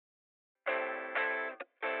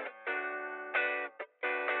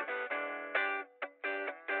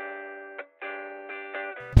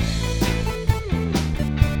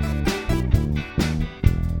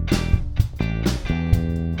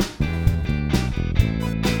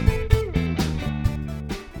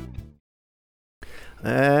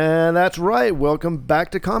And that's right. Welcome back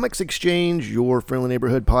to Comics Exchange, your friendly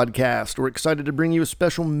neighborhood podcast. We're excited to bring you a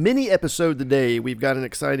special mini episode today. We've got an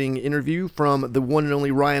exciting interview from the one and only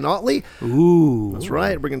Ryan Ottley. Ooh. That's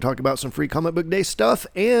right. We're going to talk about some free comic book day stuff,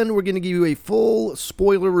 and we're going to give you a full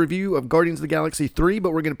spoiler review of Guardians of the Galaxy 3,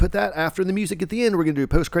 but we're going to put that after the music at the end. We're going to do a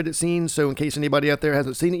post-credit scene, so in case anybody out there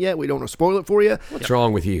hasn't seen it yet, we don't want to spoil it for you. What's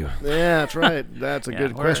wrong with you? Yeah, that's right. That's a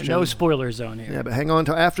good question. No spoiler zone here. Yeah, but hang on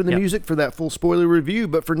till after the music for that full spoiler review.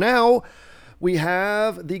 But for now, we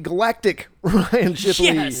have the Galactic Ryan Shipley.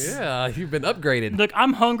 Yes. Yeah, you've been upgraded. Look,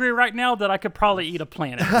 I'm hungry right now that I could probably eat a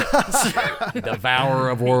planet. Devourer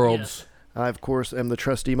of worlds. I, of course, am the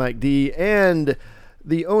trusty Mike D. and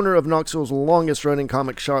the owner of Knoxville's longest-running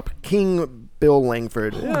comic shop, King Bill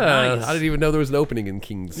Langford. Yeah, nice. I didn't even know there was an opening in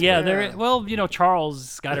King's. Yeah, well,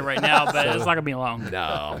 Charles got it right now, but it's not going to be long.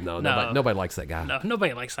 No. Nobody likes that guy. No,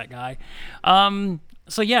 nobody likes that guy.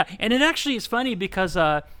 So, yeah, and it actually is funny because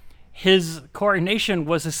his coronation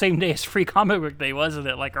was the same day as Free Comic Book Day, wasn't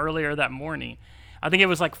it? Like earlier that morning. I think it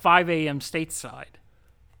was like 5 a.m. stateside.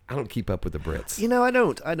 I don't keep up with the Brits. You know, I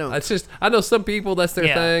don't. It's just, I know some people, that's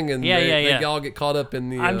their thing, and they all get caught up in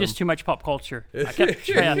the... I'm just too much pop culture. I kept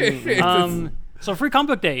track. So Free Comic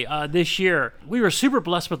Book Day this year, we were super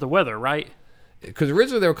blessed with the weather, right? Because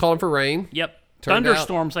originally they were calling for rain. Yep.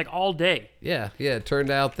 Thunderstorms like all day. Yeah. It turned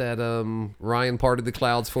out that Ryan parted the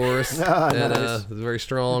clouds for us. Nice. It was a very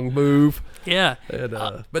strong move. Yeah. And,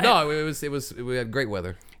 but no, we had great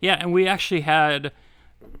weather. Yeah, and we actually had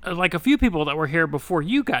like a few people that were here before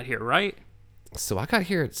you got here, right? So I got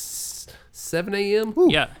here at 7 a.m.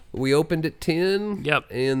 Yeah. We opened at 10. Yep.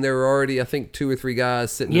 And there were already, I think, 2 or 3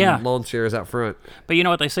 guys sitting in lawn chairs out front. But you know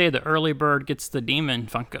what they say, the early bird gets the demon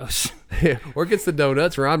Funkos. Or gets the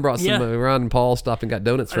donuts. Ron and Paul stopped and got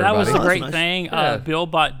donuts for that everybody. was the great nice. thing. Yeah. Bill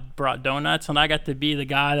brought donuts, and I got to be the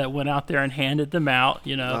guy that went out there and handed them out,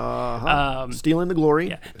 Stealing the glory.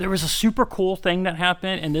 Yeah. There was a super cool thing that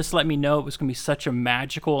happened, and this let me know it was going to be such a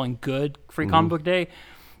magical and good Free Comic Book Day.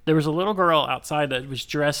 There was a little girl outside that was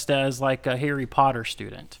dressed as like a Harry Potter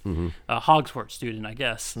student, a Hogwarts student, I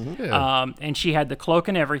guess. Yeah. And she had the cloak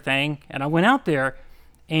and everything. And I went out there,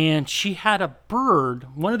 and she had a bird.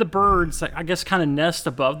 One of the birds, I guess, kind of nest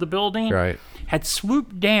above the building. Right. Had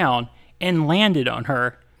swooped down and landed on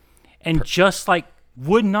her, and just like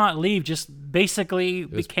would not leave. Just basically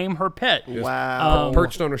became her pet. Wow.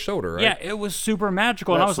 Perched on her shoulder, right? Yeah, it was super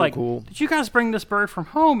magical. And I was so like, cool. "Did you guys bring this bird from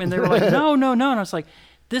home?" And they were like, "No." And I was like,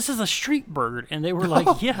 "This is a street bird," and they were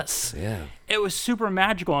like, "Yes." Yeah. It was super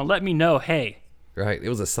magical and let me know, hey. Right. It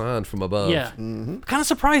was a sign from above. Yeah. Kind of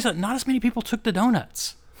surprised that not as many people took the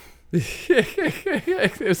donuts.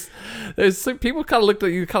 There's some people kind of looked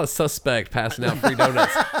at you kind of suspect passing out free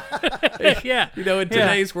donuts. Yeah. In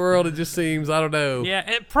today's world, it just seems, I don't know.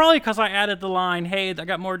 Yeah, probably because I added the line, "Hey, I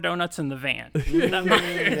got more donuts in the van."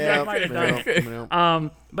 That might have done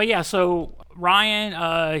it. But yeah, so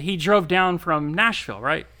Ryan, he drove down from Nashville,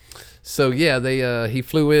 right? So yeah, he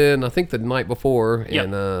flew in, I think the night before,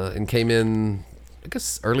 Yep. and came in, I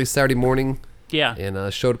guess, early Saturday morning. Yeah.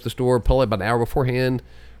 And showed up at the store probably about an hour beforehand.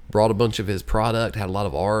 Brought a bunch of his product, had a lot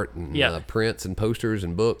of art and prints and posters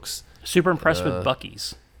and books. Super impressed with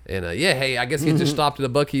Buc-ee's. And hey, I guess he just stopped at a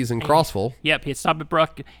Buc-ee's in Crossville. Yep, he had stopped at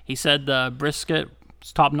Bruck. He said the brisket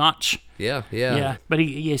was top notch. Yeah. Yeah, but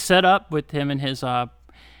he set up with him and his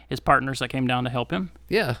partners that came down to help him.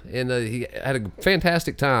 Yeah, and he had a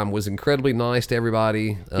fantastic time. Was incredibly nice to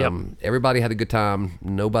everybody. Everybody had a good time.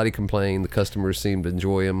 Nobody complained. The customers seemed to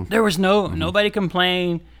enjoy him. There was nobody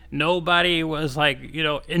complained. Nobody was like,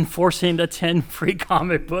 enforcing the 10 free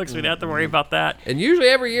comic books. We didn't have to worry about that. And usually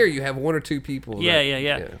every year you have 1 or 2 people.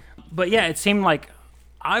 Yeah. But yeah, it seemed like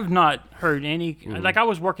I've not heard any. Like I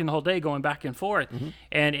was working the whole day going back and forth,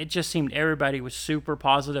 and it just seemed everybody was super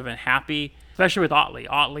positive and happy, especially with Ottley.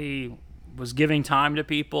 Ottley was giving time to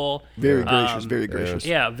people. Very gracious.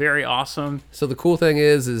 Yeah, very awesome. So the cool thing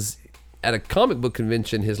is at a comic book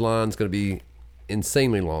convention, his line's going to be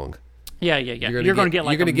insanely long. Yeah. You're going to get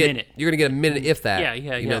like a minute. You're going to get a minute, if that.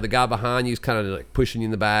 Yeah. You know, the guy behind you is kind of like pushing you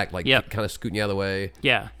in the back, like kind of scooting you out of the way.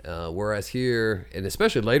 Yeah. Whereas here, and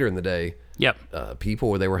especially later in the day,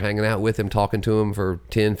 people, they were hanging out with him, talking to him for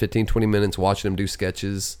 10, 15, 20 minutes, watching him do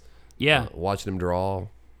sketches. Yeah. Watching him draw.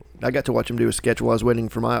 I got to watch him do a sketch while I was waiting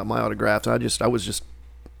for my autographs. I was just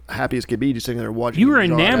happy as could be, just sitting there watching. You were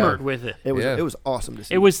enamored with it. It was awesome to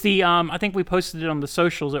see. It was the I think we posted it on the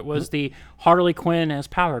socials. It was the Harley Quinn as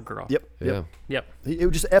Power Girl. Yep. It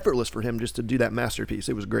was just effortless for him just to do that masterpiece.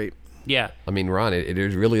 It was great. Yeah. I mean, Ron, it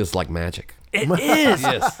really is like magic. It is.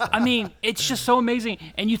 Yes. I mean, it's just so amazing.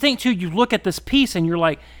 And you think too, you look at this piece and you're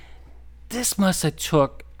like, this must have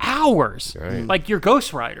took hours, Right. like your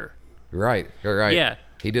Ghost Rider. Right. Right. Yeah.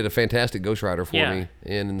 He did a fantastic Ghost Rider for me,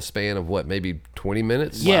 and in the span of what, maybe 20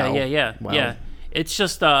 minutes. Yeah, Wow. yeah. It's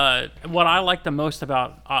just what I like the most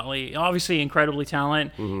about Ottley. Obviously, incredibly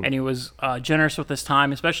talented, and he was generous with his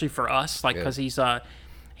time, especially for us, like because he's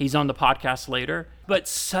on the podcast later. But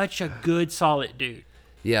such a good, solid dude.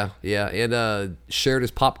 Yeah, and shared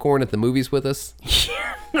his popcorn at the movies with us.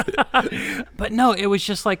 But no, it was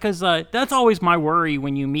just like because that's always my worry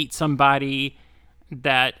when you meet somebody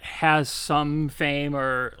that has some fame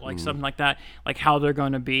or like something like that, like how they're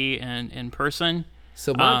going to be in person.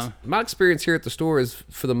 So my experience here at the store is,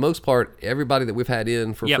 for the most part, everybody that we've had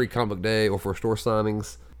in for free comic book day or for store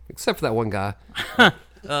signings, except for that one guy,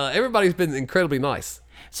 everybody's been incredibly nice.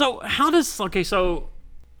 So how does so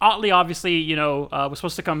Ottley obviously was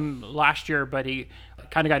supposed to come last year, but he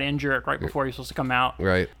kind of got injured right before he was supposed to come out.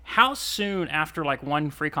 Right. How soon after like one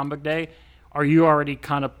free comic book day are you already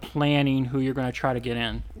kind of planning who you're going to try to get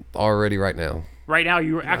in? Already right now. Right now,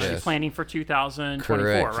 you were actually planning for 2024,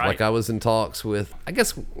 Correct. right? Like I was in talks with, I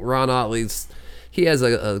guess Ryan Ottley's, he has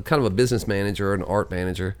a kind of a business manager, an art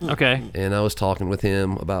manager. Okay. And I was talking with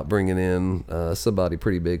him about bringing in somebody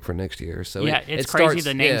pretty big for next year. So yeah, it's crazy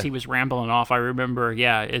the names he was rambling off. I remember,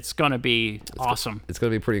 it's going to be awesome. It's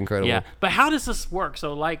going to be pretty incredible. Yeah, but how does this work?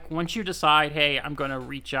 So like once you decide, hey, I'm going to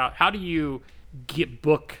reach out, how do you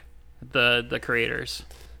book the creators?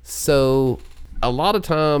 So a lot of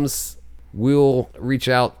times we'll reach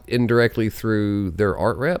out indirectly through their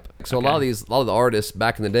art rep. So a lot of the artists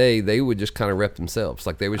back in the day, they would just kind of rep themselves.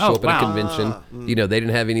 Like they would show up at a convention. They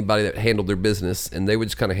didn't have anybody that handled their business, and they would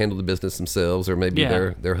just kind of handle the business themselves, or maybe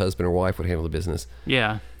their husband or wife would handle the business.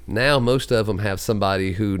 Yeah. Now most of them have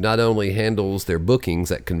somebody who not only handles their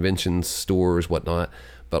bookings at conventions, stores, whatnot,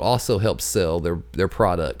 but also helps sell their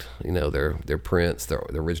product, their prints, their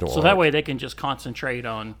original art. So that way they can just concentrate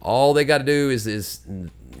on... All they got to do is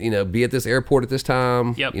be at this airport at this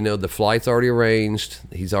time. Yep. The flight's already arranged.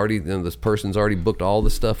 This person's already booked all the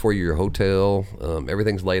stuff for you, your hotel.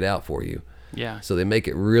 Everything's laid out for you. Yeah. So they make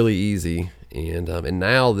it really easy. And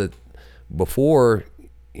now that, before,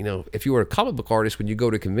 if you were a comic book artist, when you go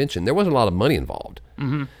to a convention, there wasn't a lot of money involved.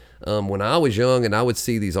 Mm-hmm. When I was young and I would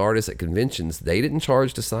see these artists at conventions, they didn't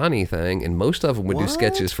charge to sign anything, and most of them would do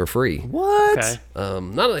sketches for free. What? Okay.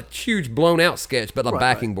 Not a huge blown out sketch, but a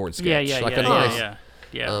backing board sketch.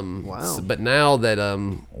 Yeah. Wow. But now that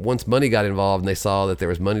once money got involved and they saw that there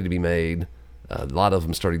was money to be made, a lot of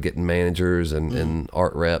them started getting managers and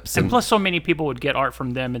art reps. And plus, so many people would get art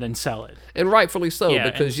from them and then sell it. And rightfully so,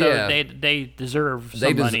 because they deserve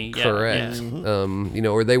some money. Correct. Yeah.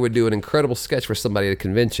 Or they would do an incredible sketch for somebody at a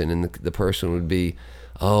convention, and the person would be,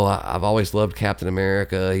 I've always loved Captain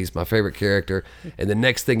America. He's my favorite character. And the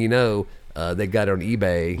next thing you know, they got it on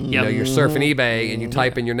eBay. You're surfing eBay and you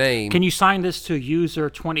type in your name. Can you sign this to user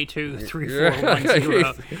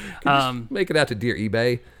 223410? Make it out to Dear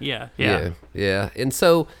eBay. Yeah. And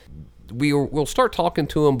so we'll start talking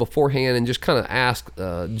to them beforehand and just kind of ask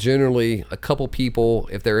generally a couple people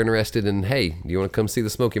if they're interested in, hey, do you want to come see the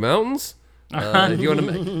Smoky Mountains? Do you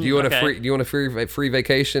want a free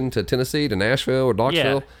vacation to Tennessee, to Nashville or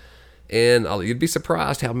Knoxville? Yeah. And you'd be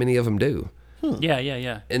surprised how many of them do.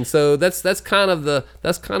 Yeah. And so that's kind of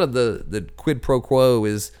the quid pro quo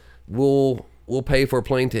is we'll pay for a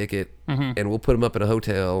plane ticket and we'll put them up in a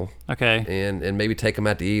hotel. Okay. And maybe take them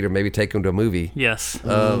out to eat or maybe take them to a movie. Yes.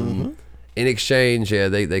 In exchange,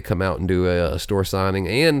 they come out and do a store signing,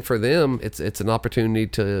 and for them, it's an opportunity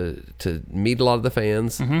to meet a lot of the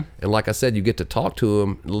fans. And like I said, you get to talk to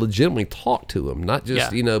them, legitimately talk to them, not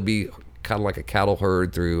just be kind of like a cattle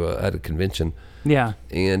herd through at a convention. Yeah.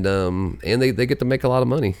 And they get to make a lot of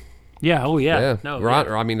money. Yeah. Oh yeah. Yeah. No. Right.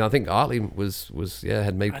 I mean, I think Ottley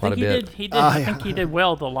had made quite a bit. He did. I think he did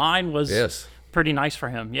well. The line was pretty nice for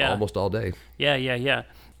him. Yeah. Almost all day. Yeah.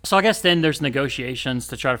 So I guess then there's negotiations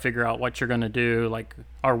to try to figure out what you're going to do,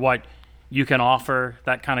 or what you can offer.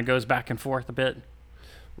 That kind of goes back and forth a bit.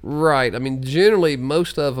 Right. I mean, generally,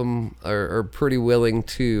 most of them are pretty willing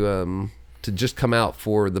to just come out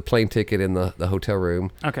for the plane ticket in the hotel room.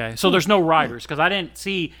 Okay. So there's no riders, because I didn't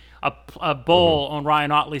see a bowl on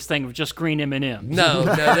Ryan Ottley's thing of just green M&Ms. No,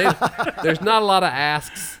 there's not a lot of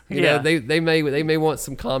asks. You know, they may want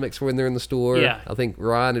some comics when they're in the store. Yeah. I think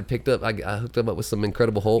Ryan had picked up. I hooked him up with some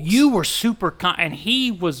Incredible Hulks. You were super and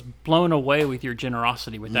he was blown away with your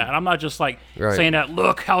generosity with that. And I'm not just saying that.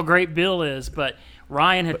 Look how great Bill is, but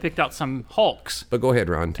Ryan had picked out some Hulks. But go ahead,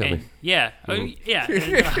 Ron. Tell me. Yeah. Yeah.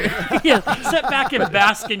 Sit back and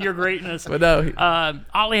bask in your greatness. But no.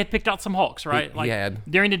 Ollie had picked out some Hulks, right? He had.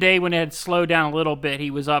 During the day when it had slowed down a little bit, he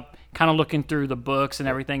was up kind of looking through the books and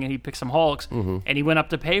everything, and he picked some Hulks, and he went up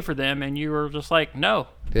to pay for them, and you were just like, no.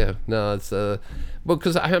 Yeah. No, it's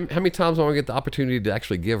because how many times do I get the opportunity to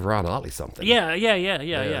actually give Ron Ottley something? Yeah.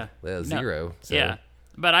 Zero. So. Yeah.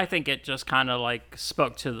 But I think it just kind of like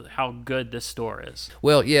spoke to how good this store is.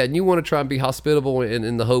 Well, yeah, and you want to try and be hospitable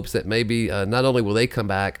in the hopes that maybe not only will they come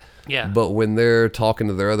back, but when they're talking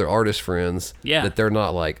to their other artist friends, that they're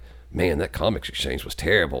not like, man, that comics exchange was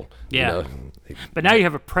terrible. Yeah. You know? But now you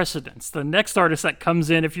have a precedence. The next artist that comes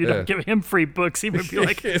in, if you don't give him free books, he would be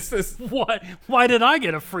like, what? Why did I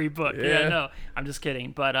get a free book? Yeah, no, I'm just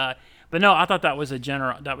kidding. But no, I thought that was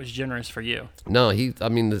generous for you. No,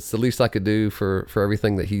 it's the least I could do for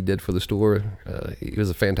everything that he did for the store. He was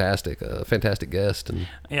a fantastic guest. And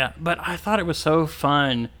yeah, but I thought it was so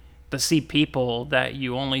fun to see people that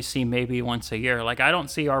you only see maybe once a year. Like, I don't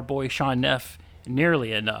see our boy Sean Neff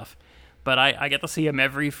nearly enough, but I get to see him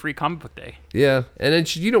every free comic book day. Yeah, and then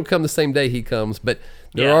you don't come the same day he comes, but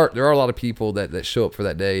there are a lot of people that show up for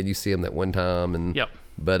that day, and you see him that one time. And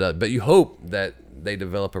but you hope that they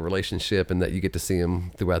develop a relationship and that you get to see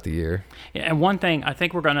him throughout the year. Yeah, and one thing I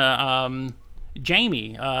think we're gonna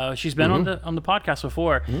Jamie, she's been on the podcast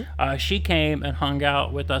before. She came and hung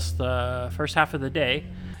out with us the first half of the day,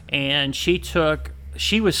 and she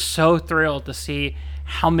was so thrilled to see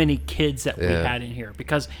how many kids that we had in here,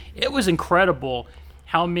 because it was incredible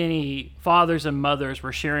how many fathers and mothers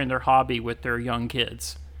were sharing their hobby with their young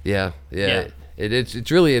kids. Yeah.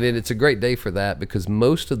 It's really, and it's a great day for that, because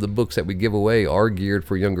most of the books that we give away are geared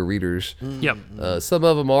for younger readers. Some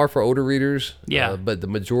of them are for older readers. But the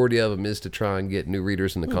majority of them is to try and get new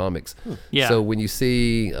readers into comics. So when you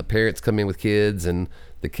see parents come in with kids, and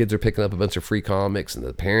the kids are picking up a bunch of free comics, and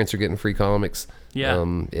the parents are getting free comics,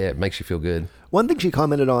 it makes you feel good. One thing she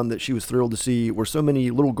commented on that she was thrilled to see were so many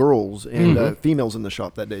little girls and females in the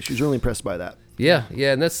shop that day. She was really impressed by that. Yeah,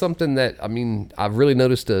 and that's something that, I've really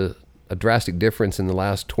noticed a drastic difference in the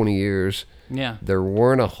last 20 years. Yeah. There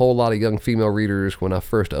weren't a whole lot of young female readers when I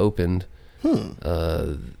first opened.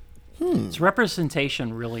 So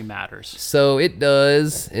representation really matters. So it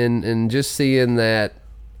does, and just seeing that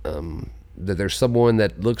that there's someone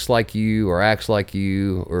that looks like you or acts like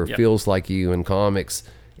you or feels like you in comics,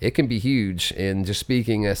 it can be huge. And just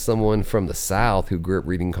speaking as someone from the South who grew up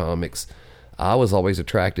reading comics, I was always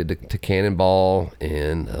attracted to Cannonball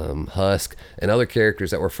and Husk and other characters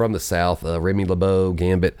that were from the South, Remy LeBeau,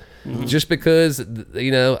 Gambit, just because,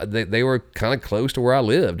 they were kind of close to where I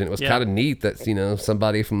lived. And it was kind of neat that,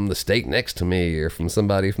 somebody from the state next to me or from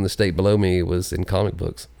somebody from the state below me was in comic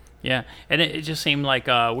books. Yeah, and it just seemed like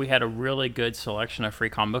we had a really good selection of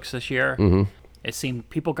free comic books this year. It seemed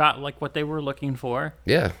people got like what they were looking for.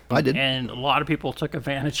 Yeah, I did. And a lot of people took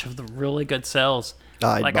advantage of the really good sales.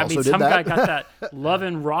 Some guy got that Love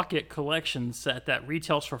and Rocket collection set that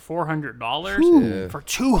retails for $400 for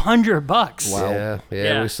 $200. Wow.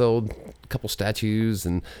 Yeah, we sold a couple statues,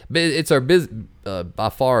 and it's our by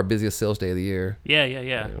far our busiest sales day of the year.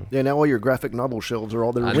 Yeah. Now all your graphic novel shelves are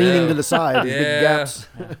all there leaning to the side, these big gaps.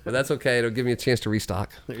 But that's okay. It'll give me a chance to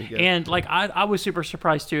restock. There you go. And I was super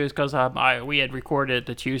surprised too, is because we had recorded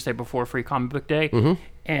the Tuesday before Free Comic Book Day.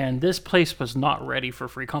 And this place was not ready for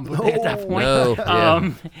Free Comic Book Day at that point.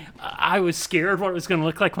 No, I was scared what it was going to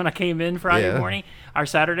look like when I came in Friday morning or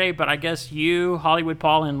Saturday, but I guess you, Hollywood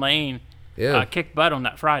Paul, and Lane kicked butt on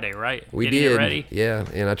that Friday, right? We Getting did. it ready. Yeah,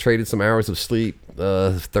 and I traded some hours of sleep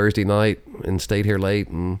Thursday night and stayed here late.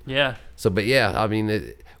 And So, but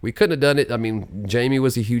we couldn't have done it. Jamie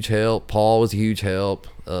was a huge help. Paul was a huge help.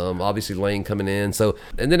 Obviously Lane coming in. So,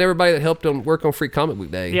 and then everybody that helped work on Free Comic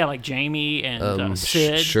Book Day. Yeah, like Jamie and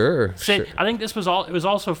Sid. Sure. I think it was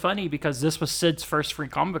also funny because this was Sid's first Free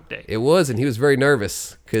Comic Book Day. It was, and he was very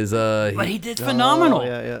nervous because but he did phenomenal.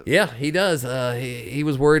 Yeah, he does. He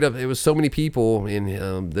was worried it was so many people,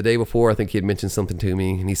 and the day before I think he had mentioned something to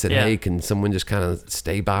me, and he said, "Hey, can someone just kind of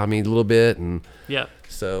stay by me a little bit?" And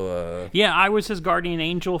so I was his guardian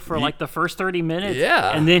angel for like the first 30 minutes.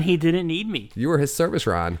 Yeah. And then he didn't need me. You were his service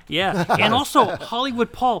Ron. Yeah. And also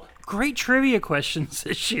Hollywood Paul, great trivia questions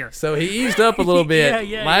this year. So he eased up a little bit.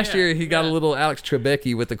 Last year he got a little Alex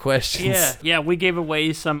Trebek with the questions. Yeah, we gave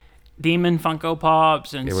away some Demon Funko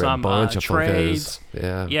Pops and some a bunch of trades.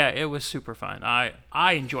 Funkos. Yeah, it was super fun. I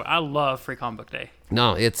love Free Comic Book Day.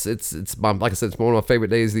 No, it's like I said, it's one of my favorite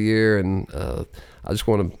days of the year, and I just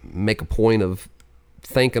want to make a point of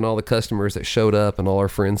thanking all the customers that showed up and all our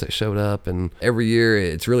friends that showed up. And every year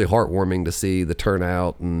it's really heartwarming to see the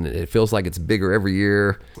turnout, and it feels like it's bigger every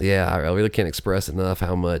year. Yeah, I really can't express enough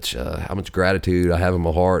how much gratitude I have in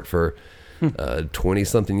my heart for 20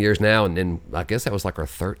 something years now, and then I guess that was like our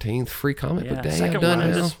 13th free comic book day second I've done one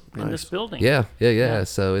now. in this building. Yeah.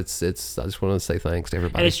 So it's I just want to say thanks to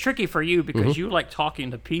everybody. And it's tricky for you because you like talking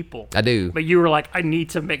to people. I do. But you were like, I need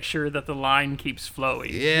to make sure that the line keeps flowing.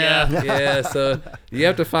 Yeah. So you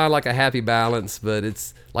have to find like a happy balance, but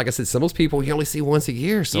it's like I said, some of those people you only see once a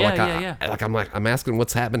year. So I'm asking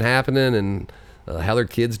what's happening and how their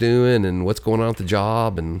kids doing and what's going on at the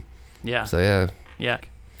job, and so yeah.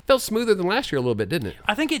 Felt smoother than last year a little bit, didn't it?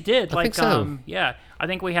 I think it did. I think so. I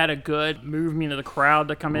think we had a good movement of the crowd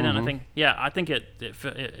to come in, and I think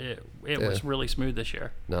it was really smooth this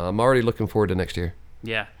year. No, I'm already looking forward to next year.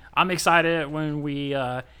 Yeah, I'm excited when we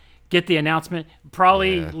get the announcement.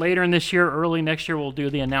 Probably later in this year, early next year, we'll do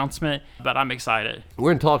the announcement. But I'm excited.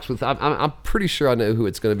 We're in talks with. I'm pretty sure I know who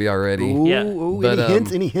it's going to be already. Ooh, but,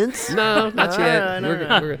 any hints? No, not yet.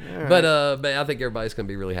 But I think everybody's going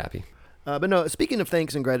to be really happy. But no, speaking of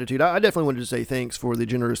thanks and gratitude, I definitely wanted to say thanks for the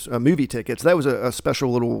generous movie tickets. That was a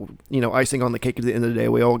special little, icing on the cake at the end of the day.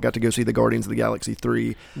 We all got to go see the Guardians of the Galaxy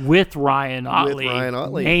 3. With Ryan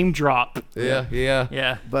Ottley. Name drop.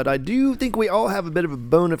 Yeah. But I do think we all have a bit of a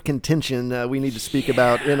bone of contention we need to speak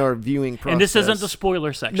about in our viewing process. And this isn't the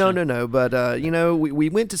spoiler section. No. But, we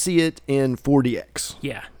went to see it in 4DX.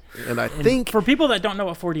 Yeah. And I think... For people that don't know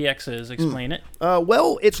what 4DX is, explain it.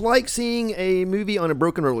 Well, it's like seeing a movie on a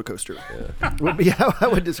broken roller coaster. Would be how I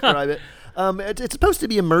would describe it. It's supposed to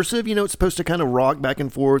be immersive. It's supposed to kind of rock back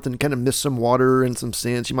and forth and kind of miss some water and some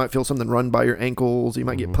sense. You might feel something run by your ankles. You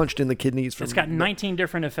might get punched in the kidneys. It's got 19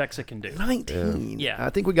 different effects it can do. 19? Yeah. I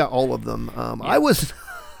think we got all of them. I was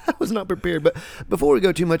not prepared. But before we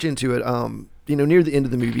go too much into it, near the end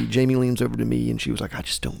of the movie, Jamie leans over to me and she was like, I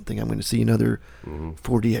just don't think I'm going to see another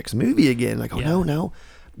 4DX movie again. Like, no.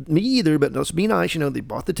 Me either, but let's be nice. They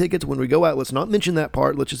bought the tickets. When we go out, let's not mention that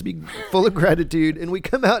part. Let's just be full of gratitude. And we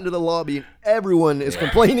come out into the lobby and everyone is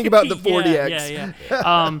complaining about the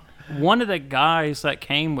 4DX. One of the guys that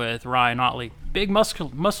came with Ryan Ottley, big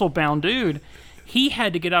muscle-bound dude, he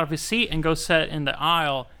had to get out of his seat and go sit in the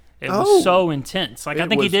aisle. It was so intense. Like, I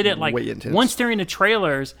think he did it like once during the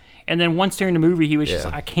trailers, and then once during the movie, he was just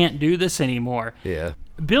like, I can't do this anymore. Yeah.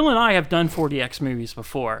 Bill and I have done 4DX movies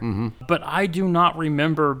before, but I do not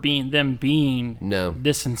remember them being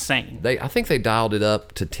this insane. I think they dialed it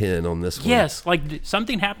up to 10 on this one. Yes, like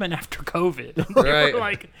something happened after COVID. Right.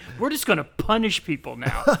 Like, we're just going to punish people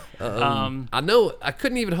now. I know I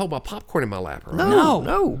couldn't even hold my popcorn in my lap. Right?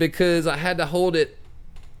 No. Because I had to hold it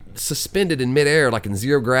suspended in midair, like in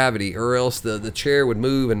zero gravity, or else the chair would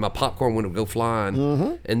move and my popcorn would go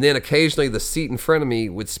flying. And then occasionally the seat in front of me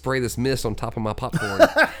would spray this mist on top of my popcorn.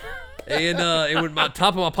 And my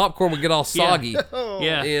top of my popcorn would get all soggy.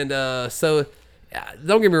 Yeah. And so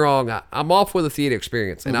don't get me wrong, I'm all for the theater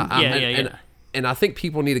experience. And and I think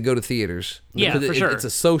people need to go to theaters. Yeah, for sure. It's a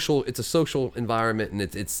social environment, and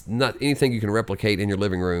it's not anything you can replicate in your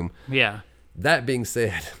living room. Yeah. That being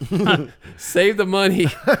said, save the money,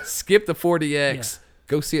 skip the 4DX,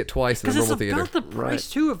 go see it twice in the normal theater. Because it's about the price,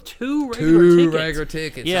 too, of two regular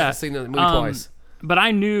tickets. Yeah. I've seen the movie twice. But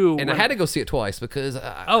I knew... And I had to go see it twice because...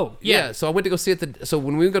 So I went to go see it... So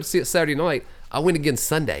when we went to see it Saturday night, I went again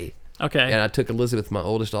Sunday. Okay. And I took Elizabeth, my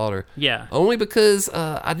oldest daughter. Yeah. Only because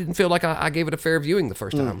I didn't feel like I gave it a fair viewing the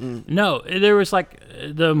first time. No, there was like...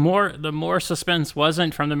 The more suspense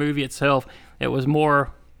wasn't from the movie itself. It was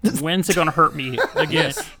more... When's it going to hurt me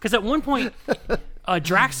again? Because at one point,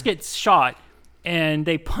 Drax gets shot, and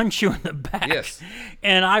they punch you in the back. Yes.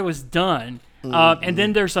 And I was done. And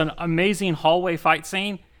then there's an amazing hallway fight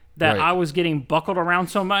scene that I was getting buckled around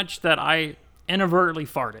so much that I inadvertently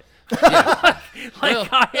farted. Yeah.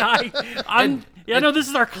 I know this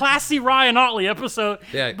is our classy Ryan Ottley episode,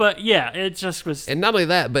 but it just was. And not only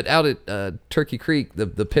that, but out at Turkey Creek,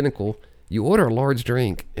 the Pinnacle, you order a large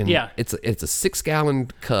drink, and it's a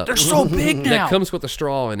 6-gallon cup. They're so big now. That comes with a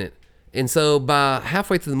straw in it. And so by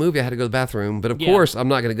halfway through the movie, I had to go to the bathroom. But of course, I'm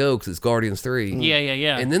not going to go because it's Guardians 3.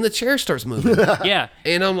 Yeah. And then the chair starts moving.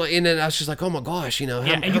 And I'm like, and then I was just like, oh my gosh, and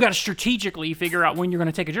you got to strategically figure out when you're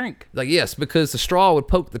going to take a drink. Like, yes, because the straw would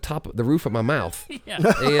poke the roof of my mouth. And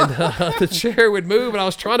the chair would move, and I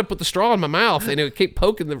was trying to put the straw in my mouth, and it would keep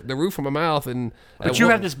poking the roof of my mouth. But you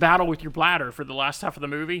had this battle with your bladder for the last half of the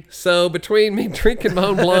movie. So between me drinking my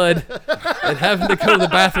own blood and having to go to the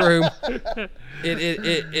bathroom,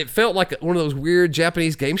 it felt like one of those weird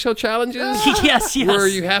Japanese game show challenges. Yes. Where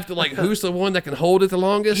you have to like, who's the one that can hold it the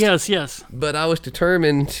longest? Yes. But I was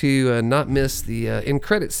determined to not miss the end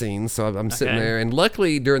credit scene, so I'm sitting there. And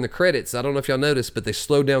luckily, during the credits, I don't know if y'all noticed, but they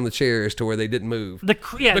slowed down the chairs to where they didn't move. They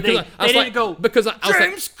didn't go. Because I was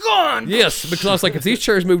James gone. Yes, because I was like, if these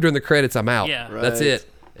chairs move during the credits, I'm out. Yeah. That's it.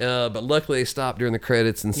 But luckily, they stopped during the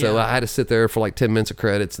credits, and so I had to sit there for like 10 minutes of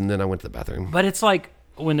credits, and then I went to the bathroom. But it's like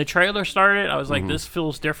when the trailer started, I was like, this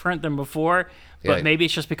feels different than before. But maybe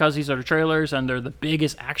it's just because these are the trailers and they're the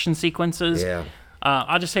biggest action sequences. Yeah.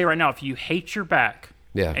 I'll just say right now, if you hate your back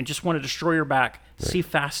and just want to destroy your back, see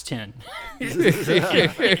Fast 10.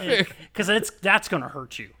 Because that's going to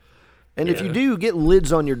hurt you. And if you do, get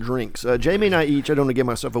lids on your drinks. Jamie and I each, I don't want to give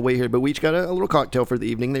myself away here, but we each got a little cocktail for the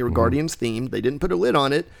evening. They were Guardians themed. They didn't put a lid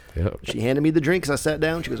on it. Yep. She handed me the drinks. I sat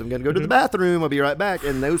down. She goes, I'm going to go to the bathroom. I'll be right back.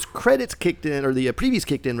 And those credits kicked in, or the previews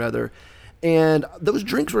kicked in, rather. And those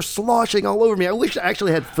drinks were sloshing all over me. I wish I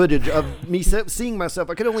actually had footage of me seeing myself.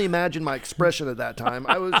 I could only imagine my expression at that time.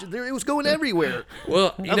 It was going everywhere.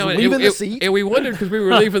 Well, I was leaving the seat. And we wondered because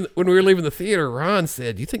when we were leaving the theater, Ron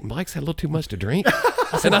said, "Do you think Mike's had a little too much to drink?"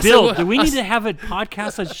 And I Bill, do we need to have a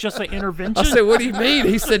podcast that's just an intervention? I said, "What do you mean?"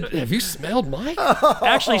 He said, "Have you smelled Mike?"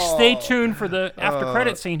 Actually, stay tuned for the after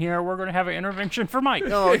credit scene here. We're going to have an intervention for Mike.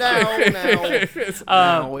 No. It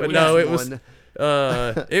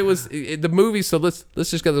was the movie. So let's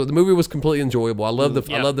just go. The movie was completely enjoyable. I love the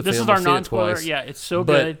film. This is our non-spoiler. Yeah, it's so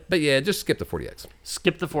good. But yeah, just skip the 40X.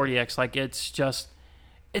 Skip the 40X. Like it's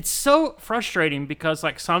so frustrating because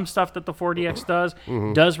like some stuff that the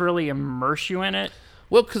 40X does really immerse you in it.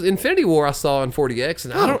 Well, because Infinity War I saw in 40X,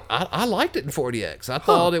 and I liked it in 40X. I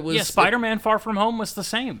thought it was... Yeah, Spider-Man Far From Home was the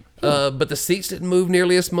same. But the seats didn't move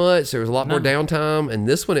nearly as much. There was a lot more downtime, and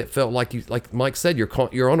this one, it felt like Mike said,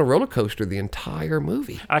 you're on a roller coaster the entire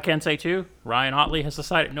movie. I can say, too, Ryan Ottley has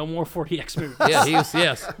decided no more 40X movies. Yeah, yes.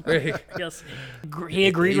 Yes. He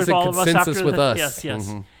agreed with all of us after with us. Yes.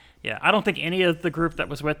 Mm-hmm. Yeah, I don't think any of the group that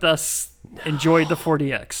was with us enjoyed the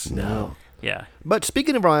 40X. No. Yeah. But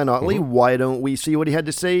speaking of Ryan Ottley, why don't we see what he had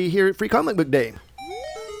to say here at Free Comic Book Day?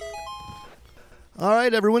 All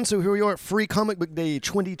right, everyone. So here we are at Free Comic Book Day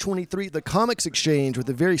 2023, the Comics Exchange, with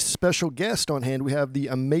a very special guest on hand. We have the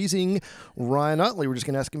amazing Ryan Ottley. We're just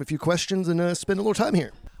going to ask him a few questions and spend a little time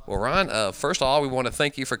here. Well, Ryan, first of all, we want to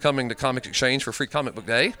thank you for coming to Comics Exchange for Free Comic Book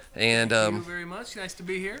Day. And thank you very much. Nice to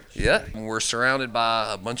be here. Yeah, we're surrounded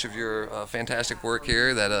by a bunch of your fantastic work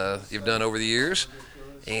here that you've done over the years.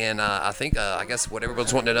 And I guess what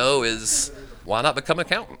everyone's wanting to know is why not become an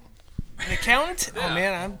accountant? An accountant? Oh,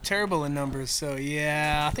 man, I'm terrible in numbers. So,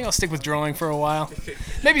 yeah, I think I'll stick with drawing for a while.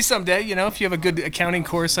 Maybe someday, if you have a good accounting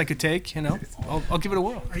course I could take, I'll give it a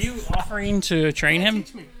whirl. Are you offering to train him?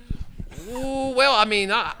 Ooh, well, I mean,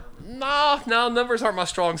 no, numbers aren't my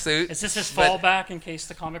strong suit. Is this his fallback in case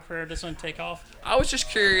the comic career doesn't take off? I was just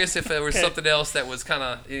curious if there was something else that was kind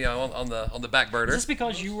of, on the back burner. Is this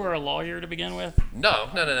because you were a lawyer to begin with? No,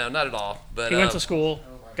 not at all. But he went to school,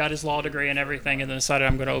 got his law degree and everything, and then decided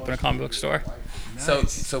I'm going to open a comic book store.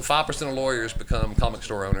 Nice. So 5% of lawyers become comic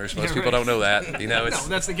store owners. Most people don't know that. No,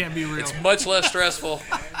 that can't be real. It's much less stressful.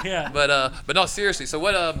 Yeah. But no, seriously. So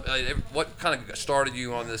what kind of started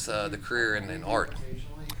you on this the career in art?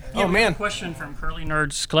 Yeah, man. A question from Curly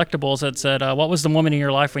Nerds Collectibles that said, what was the moment in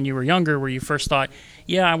your life when you were younger where you first thought,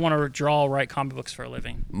 yeah, I want to draw, write comic books for a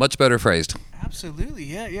living? Much better phrased. Absolutely,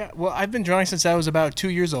 yeah. Well, I've been drawing since I was about 2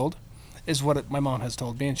 years old, is what my mom has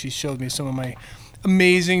told me, and she showed me some of my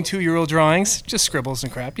amazing 2-year-old drawings, just scribbles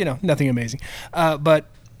and crap, nothing amazing. But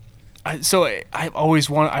I always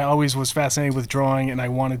was fascinated with drawing, and I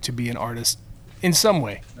wanted to be an artist in some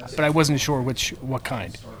way, but I wasn't sure what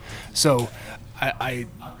kind. So I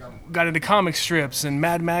got into comic strips and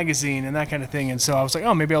Mad Magazine and that kind of thing, and so I was like,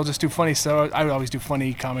 oh, maybe I'll just do funny stuff. I would always do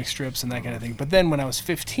funny comic strips and that kind of thing. But then when I was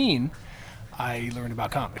 15, I learned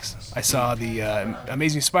about comics. I saw the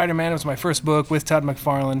Amazing Spider-Man. It was my first book with Todd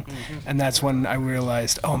McFarlane, and that's when I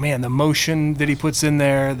realized, oh man, the motion that he puts in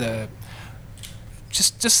there,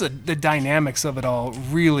 just the dynamics of it all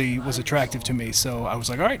really was attractive to me. So I was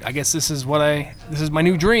like, all right, I guess this is my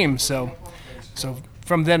new dream. So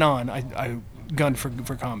from then on, I gunned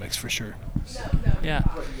for comics for sure. Yeah,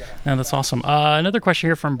 no, that's awesome. Another question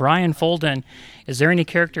here from Brian Folden: is there any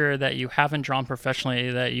character that you haven't drawn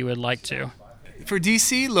professionally that you would like to? For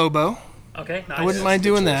DC, Lobo. Okay, nice. I wouldn't mind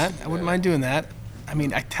doing that. I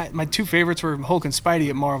mean, my two favorites were Hulk and Spidey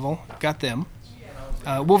at Marvel. Got them.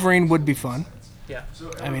 Wolverine would be fun. Yeah.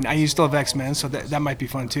 I mean, I used to love X-Men, so that might be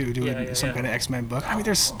fun too, doing some kind of X-Men book. I mean,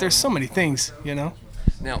 there's so many things, Now,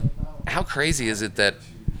 how crazy is it that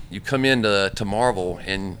you come into Marvel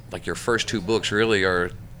and like your first two books really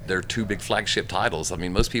are their two big flagship titles. I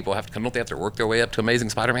mean, most people don't they have to work their way up to Amazing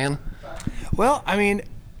Spider-Man? Well, I mean,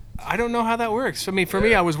 I don't know how that works. I mean, for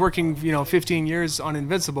me, I was working, 15 years on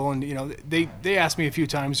Invincible, and they asked me a few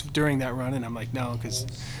times during that run, and I'm like, no, because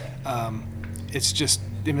it's just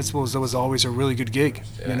Invincible was always a really good gig.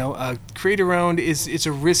 Creator owned it's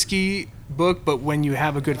a risky book, but when you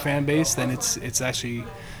have a good fan base, then it's actually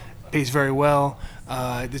pays very well.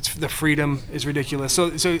 The freedom is ridiculous.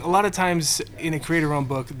 So a lot of times in a creator-owned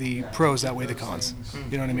book, the pros outweigh the cons.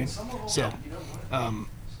 You know what I mean? So.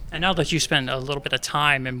 And now that you spent a little bit of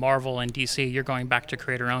time in Marvel and DC, you're going back to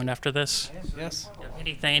creator-owned after this? Yes.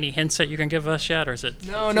 Any hints that you can give us yet, or is it?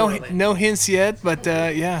 No hints yet, but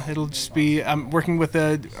it'll just be. I'm working with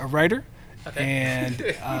a writer,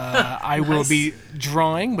 and I will be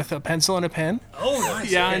drawing with a pencil and a pen. Oh,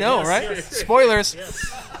 nice. Yeah, I know, right? Yes. Spoilers.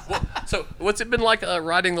 Yes. So, what's it been like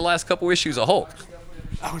writing the last couple issues of Hulk?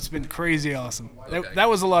 Oh, it's been crazy awesome. Okay. That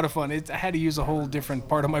was a lot of fun. I had to use a whole different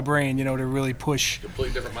part of my brain, to really push.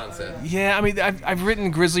 Completely different mindset. Yeah, I mean, I've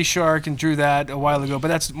written Grizzly Shark and drew that a while ago, but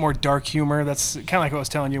that's more dark humor. That's kind of like what I was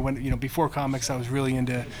telling you when, before comics, I was really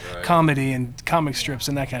into comedy and comic strips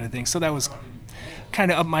and that kind of thing. So that was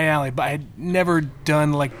kind of up my alley, but I had never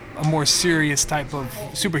done like a more serious type of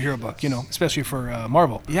superhero book, especially for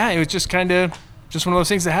Marvel. Yeah, it was just kind of just one of those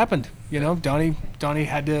things that happened. Donnie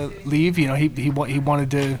had to leave. He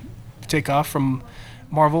wanted to take off from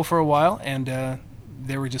Marvel for a while, and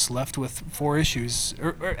they were just left with 4 issues.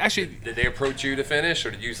 Or actually, did they approach you to finish,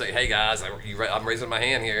 or did you say, "Hey guys, I'm raising my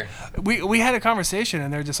hand here"? We had a conversation,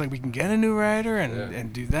 and they're just like, "We can get a new writer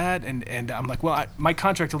and do that," and I'm like, "Well, my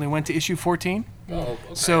contract only went to issue 14." Oh, okay.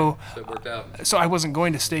 So it worked out. So I wasn't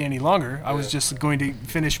going to stay any longer. I was just going to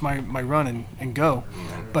finish my run and go.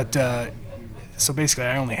 But so basically,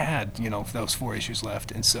 I only had those 4 issues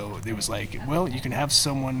left, and so it was like, well, you can have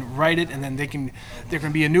someone write it, and then there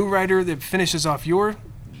can be a new writer that finishes off your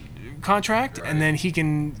contract, and then he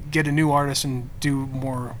can get a new artist and do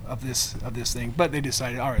more of this thing. But they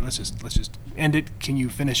decided, all right, let's just end it. Can you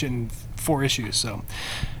finish it in 4 issues? So.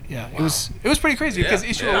 Yeah, wow. It was pretty crazy because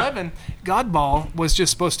issue 11, Godball, was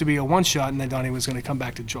just supposed to be a one-shot, and then Donnie was going to come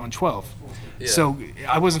back to John 12. Yeah. So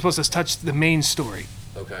I wasn't supposed to touch the main story.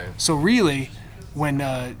 Okay. So really, when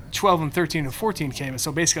 12 and 13 and 14 came,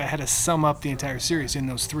 so basically I had to sum up the entire series in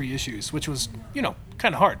those 3 issues, which was,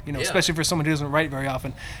 kind of hard, especially for someone who doesn't write very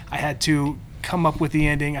often. I had to come up with the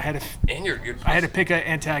ending. I had to pick an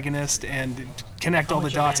antagonist and connect all the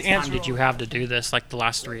dots. How much time did you have to do this, like the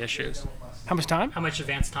last 3 issues? How much time? How much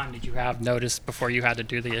advance time did you have noticed before you had to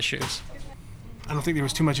do the issues? I don't think there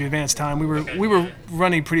was too much advance time. We were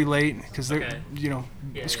running pretty late because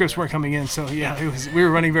scripts weren't coming in. So we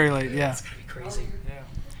were running very late. Yeah. It's gonna be crazy.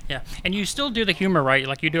 Yeah, and you still do the humor, right?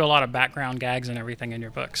 Like you do a lot of background gags and everything in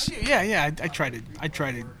your books. Yeah. I try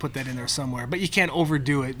to put that in there somewhere, but you can't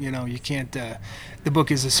overdo it. You can't. The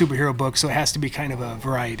book is a superhero book, so it has to be kind of a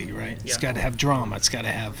variety, right? It's got to have drama. It's got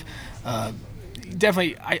to have.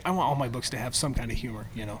 Definitely, I want all my books to have some kind of humor,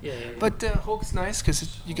 Yeah. But Hulk's nice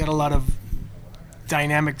because you got a lot of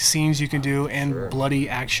dynamic scenes you can do and bloody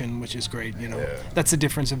action, which is great, That's the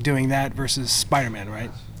difference of doing that versus Spider-Man,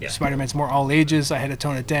 right? Yeah. Spider-Man's more all ages. I had to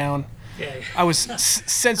tone it down. Yeah. I was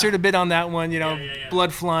censored a bit on that one,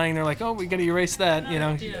 blood flying. They're like, oh, we got to erase that,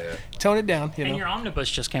 Tone it down, And your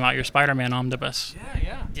omnibus just came out, your Spider-Man omnibus.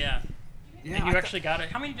 Yeah. And you actually got it.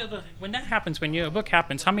 How many when that happens, when a book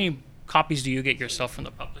happens, how many copies do you get yourself from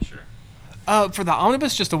the publisher? For the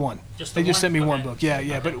omnibus, just the one. They just sent me one book. Yeah.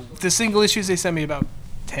 Okay. But the single issues, they sent me about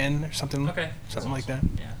 10 or something. Okay. Something like that.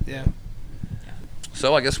 Yeah.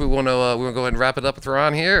 So I guess we want to go ahead and wrap it up with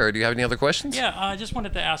Ron here, or do you have any other questions? Yeah, I just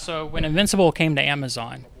wanted to ask. So when Invincible came to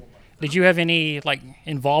Amazon, did you have any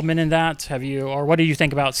involvement in that? Or what do you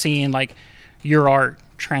think about seeing your art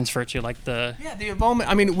transfer to the involvement.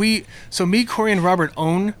 I mean, me, Corey, and Robert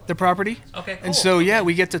own the property. Okay, cool. And so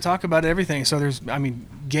we get to talk about everything. So there's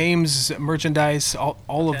games, merchandise,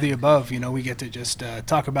 all of the above. We get to just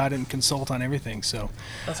talk about it and consult on everything. So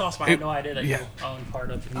that's awesome. I had no idea that you own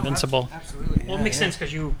part of Invincible. Absolutely. Well, it makes sense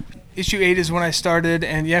because you. Issue 8 is when I started,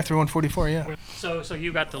 and through 144, yeah. So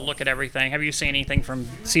you got to look at everything. Have you seen anything from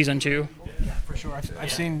season 2? Yeah, for sure. I've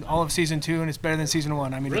seen all of season 2, and it's better than season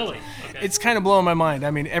 1. I mean, really? It's kind of blowing my mind.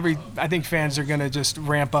 I mean, I think fans are gonna just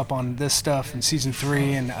ramp up on this stuff in season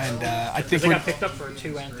 3, and I think we got picked up for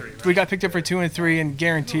 2 and 3. Right? We got picked up for 2 and 3, and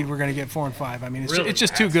guaranteed we're gonna get 4 and 5. I mean, it's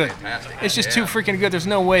just too good. Fantastic. It's just too freaking good. There's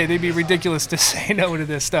no way they'd be ridiculous to say no to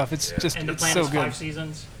this stuff. It's just and the it's plan so is good. 5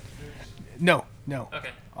 seasons? No.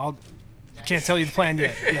 Okay. Can't tell you the plan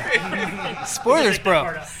yet. Yeah. Spoilers, bro.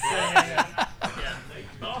 Yeah.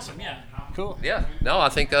 Awesome. Yeah. Cool. Yeah. No, I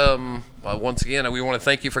think once again we want to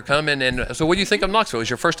thank you for coming. And so, what do you think of Knoxville? Is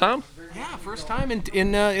your first time? Yeah, first time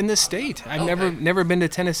in this state. I've never been to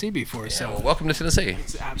Tennessee before. So Well, welcome to Tennessee.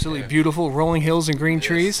 it's absolutely beautiful, rolling hills and green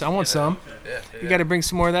trees. I want some. You got to bring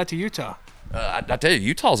some more of that to Utah. I tell you,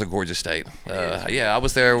 Utah's a gorgeous state. I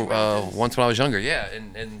was there once when I was younger. Yeah,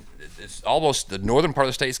 and it's almost the northern part of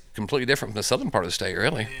the state is completely different from the southern part of the state,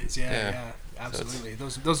 really. Yeah, absolutely.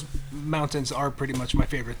 Those mountains are pretty much my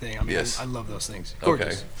favorite thing. I mean, Yes. I love those things.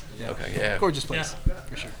 Gorgeous. Okay, yeah. Gorgeous place,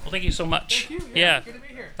 for sure. Well, thank you so much. Thank you. Yeah. Good to be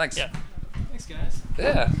here. Thanks. Yeah. Thanks, guys.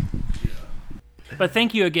 Yeah. But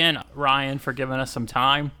thank you again, Ryan, for giving us some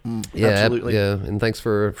time. Yeah, Absolutely. Yeah, and thanks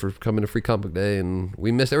for coming to Free Comic Book Day. And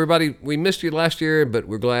we missed everybody. We missed you last year, but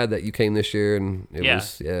we're glad that you came this year. And it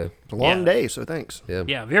was It's a long Yeah. day, so thanks.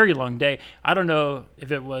 Yeah, very long day. I don't know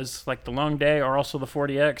if it was like the long day or also the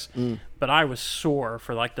 40X, but I was sore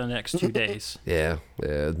for like the next 2 days. yeah,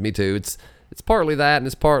 me too. It's partly that, and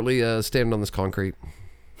it's partly standing on this concrete.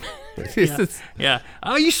 Yeah.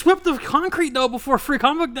 Oh, you swept the concrete though before Free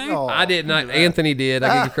Comic Day. Oh, I did not. Anthony did.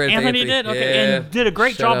 I give you credit. Anthony to Anthony did. Okay, Yeah. and did a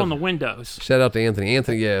great Shout job out- on the windows. Shout out to Anthony.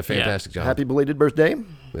 Anthony, fantastic job. Happy belated birthday.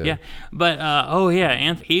 Yeah, but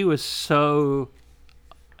Anthony, he was so.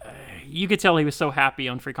 You could tell he was so happy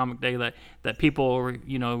on Free Comic Day that people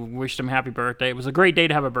wished him happy birthday. It was a great day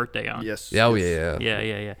to have a birthday on. Yes. Oh yes. yeah.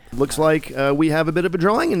 Yeah. Looks like we have a bit of a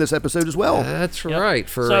drawing in this episode as well. That's Yep. right.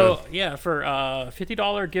 For for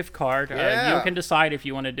 $50 gift card, Yeah. you can decide if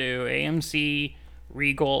you want to do AMC,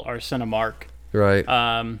 Regal, or Cinemark. right.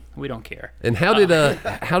 We don't care. And how did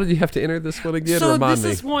you have to enter this one again? So Remind this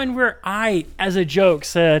me. is one where I, as a joke,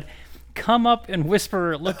 said, "Come up and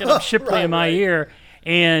whisper, look it up Shipley in my ear,"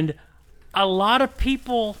 and a lot of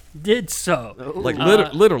people did so. Like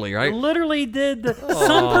literally, right? Literally did.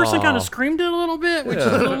 Some person kind of screamed it a little bit, which is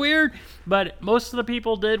a little weird. But most of the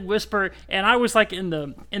people did whisper, and I was like in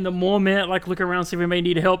the moment, like looking around, see if anybody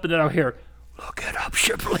needed help, and then I hear, "Look it up,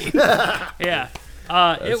 Shipley." Yeah,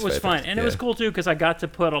 it was fun, and it was cool too because I got to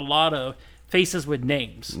put a lot of faces with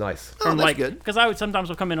names. Nice. Oh, that's good. Because I would sometimes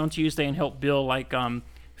come in on Tuesday and help Bill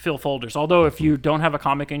fill folders. Although if you don't have a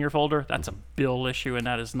comic in your folder, that's a Bill issue, and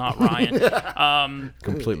that is not Ryan.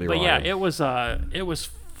 Completely But wrong. yeah, it was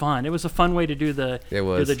fun. It was a fun way to do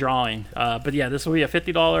the drawing. But yeah, this will be a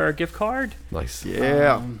 $50 gift card. Nice.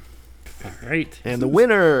 Yeah. Great. And the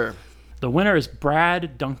winner, The winner is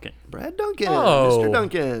Brad Duncan. Brad Duncan. Oh, Mr.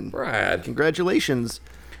 Duncan. Brad. Congratulations.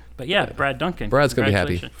 But yeah, Brad Duncan. Brad's gonna be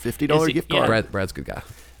happy. Congratulations. $50 Is he- gift card. yeah. Brad's a good guy.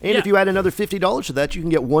 And if Yeah. you add another $50 to that, you can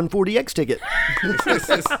get one 40X ticket.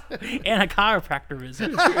 And a chiropractor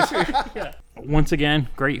visit. Yeah. Once again,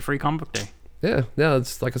 great Free Comic Book Day. Yeah.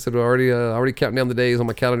 It's like I said, we're already counting down the days on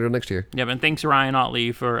my calendar next year. Yeah, and thanks Ryan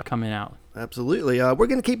Ottley for coming out. Absolutely. We're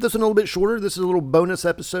going to keep this one a little bit shorter. This is a little bonus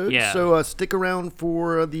episode. Yeah. So stick around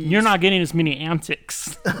for the You're not getting as many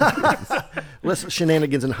antics. less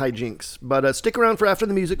shenanigans and hijinks. But stick around for after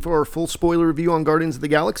the music for our full spoiler review on Guardians of the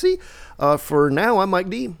Galaxy. For now, I'm Mike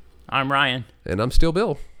D. I'm Ryan. And I'm still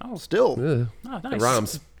Bill. Still. Yeah. Oh, It nice.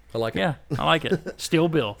 rhymes. I like it. Yeah, I like it. Still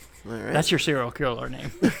Bill. That's your serial killer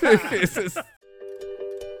name.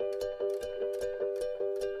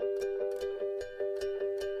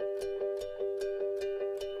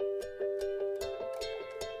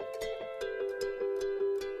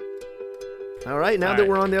 All right, now All that right.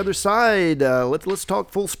 we're on the other side, let's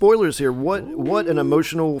talk full spoilers here. What an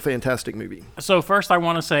emotional, fantastic movie. So first I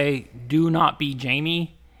want to say, do not be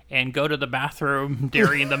Jamie and go to the bathroom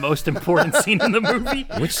during the most important scene in the movie.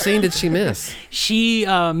 Which scene did she miss? She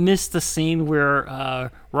missed the scene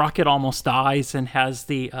where Rocket almost dies and has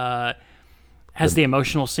the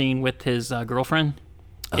emotional scene with his girlfriend.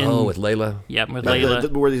 With Layla. Yeah, with Layla.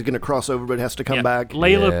 Where he's going to cross over but has to come Yeah. back.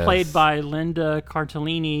 Layla Yes. played by Linda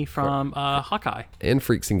Cardellini from Hawkeye. And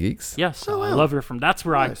Freaks and Geeks. Yes, I love her from. That's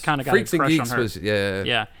where I kind of got Freaks a and crush Geeks on her. was, yeah.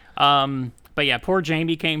 Yeah. But yeah, poor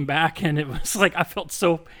Jamie came back, and it was like I felt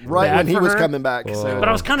so Right bad when he for was her. coming back. So. But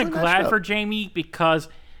I was kind of glad for Jamie because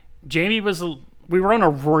Jamie was. We were on a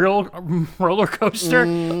real roller coaster,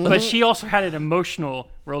 but she also had an emotional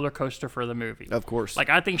roller coaster for the movie. Of course. Like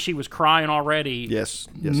I think she was crying already. Yes,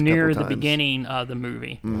 a near couple the times. beginning of the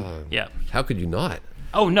movie. Yeah. How could you not?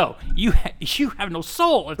 Oh no, you have no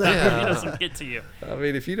soul if that movie doesn't get to you. I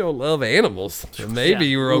mean, if you don't love animals, then maybe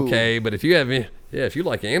Yeah. you were okay. But if you have, if you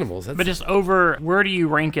like animals, that's But just over, where do you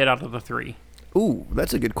rank it out of the 3? Ooh,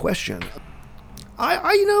 that's a good question.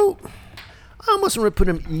 I almost want to put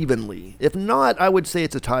them evenly. If not, I would say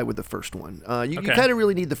it's a tie with the first one. You Okay. kind of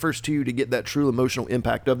really need the first two to get that true emotional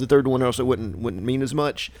impact of the third one. Also, wouldn't mean as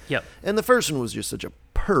much. Yep. And the first one was just such a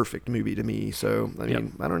perfect movie to me. So I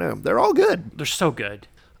mean, I don't know. They're all good. They're so good.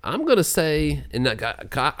 I'm going to say, and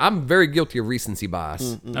I'm very guilty of recency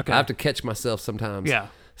bias. Okay. I have to catch myself sometimes. Yeah.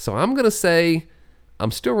 So I'm going to say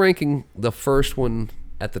I'm still ranking the first one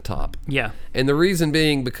at the top. Yeah. And the reason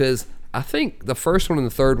being because I think the first one and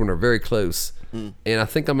the third one are very close. And I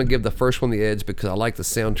think I'm going to give the first one the edge because I like the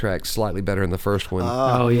soundtrack slightly better than the first one.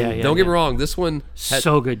 Oh, yeah. Don't get me wrong. This one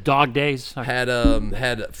So good. Dog Days.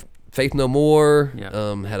 had Faith No More.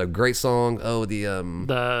 Yeah. Had a great song. Oh,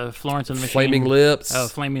 the Florence and the Machine. Flaming Lips. Oh,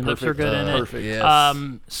 Flaming Lips are good in it. Perfect. Yes.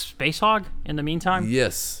 Space Hog in the meantime.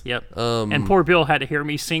 Yes. Yep. And poor Bill had to hear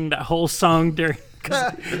me sing that whole song during.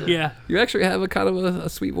 Yeah. You actually have a kind of a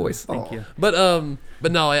sweet voice. Thank you.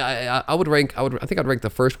 But no, I would rank. I think I'd rank the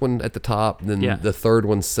first one at the top, then the third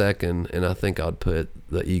one second, and I think I'd put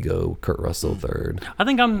the Ego Kurt Russell third. I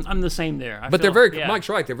think I'm the same there. But they're very. Mike's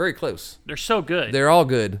right. They're very close. They're so good. They're all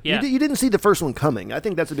good. Yeah. You didn't see the first one coming. I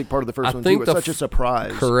think that's a big part of the first one, too. It's such a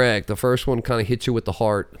surprise. Correct. The first one kind of hit you with the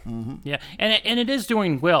heart. Yeah, and it is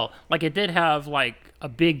doing well. Like, it did have, like, a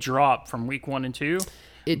big drop from week 1 and 2.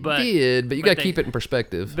 It did, but you got to keep it in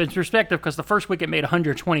perspective. But in perspective, because the first week it made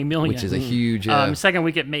 120 million, Which is a huge. Second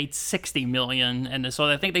week it made 60 million, and so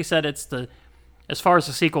I think they said it's as far as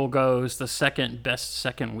the sequel goes, the second best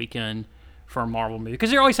second weekend for a Marvel movie.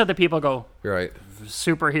 Because you always said that people go, right,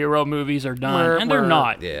 superhero movies are done, and they're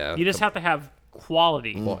not. Yeah, you just have to have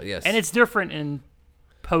quality. Yes, and it's different in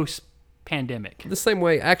post-pandemic. The same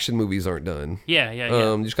way action movies aren't done. Yeah.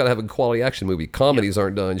 You just got to have a quality action movie. Comedies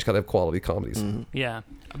aren't done. You just got to have quality comedies. Yeah,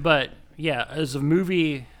 but yeah, as a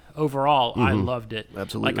movie overall, I loved it.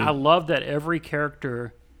 Absolutely. Like, I love that every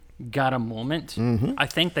character got a moment. I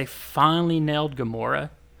think they finally nailed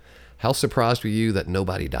Gamora. How surprised were you that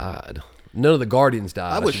nobody died? None of the Guardians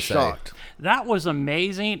died. I was shocked. That was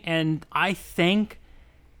amazing, and I think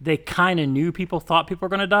they kind of knew thought people were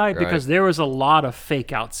going to die because there was a lot of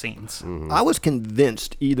fake out scenes. I was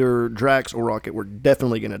convinced either Drax or Rocket were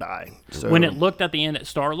definitely going to die. So. When it looked at the end that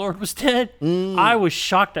Star-Lord was dead, I was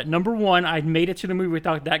shocked that, number one, I'd made it to the movie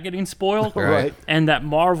without that getting spoiled, Right. and that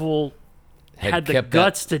Marvel had the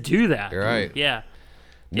guts to do that. Right. Yeah.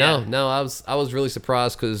 No, I was really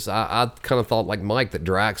surprised because I kind of thought like Mike that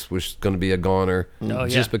Drax was going to be a goner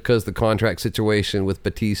just because the contract situation with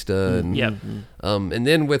Batista and and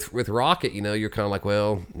then with Rocket, you're kind of like,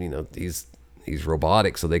 well, he's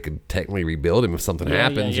robotic, so they could technically rebuild him if something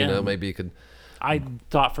happens. Maybe you could. I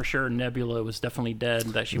thought for sure Nebula was definitely dead,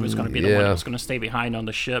 that she was going to be the one that was going to stay behind on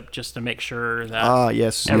the ship just to make sure that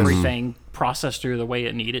everything processed through the way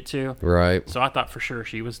it needed to. Right. So I thought for sure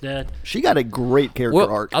she was dead. She got a great character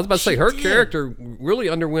arc. I was about to say, her character really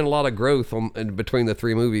underwent a lot of growth in between the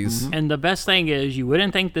three movies. And the best thing is, you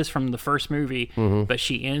wouldn't think this from the first movie, but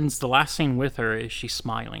she ends, the last scene with her is she's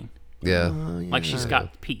smiling. Yeah. Like she's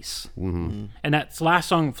got peace. And that's the last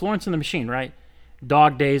song, Florence and the Machine, right?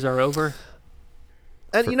 Dog Days Are Over.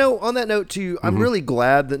 And, on that note, too, I'm really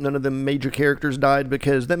glad that none of the major characters died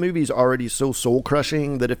because that movie's already so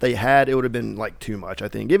soul-crushing that if they had, it would have been, like, too much, I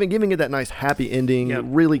think. Giving it that nice happy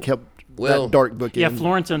ending really kept that dark book in. Yeah,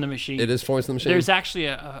 Florence and the Machine. It is Florence and the Machine. There's actually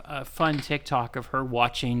a fun TikTok of her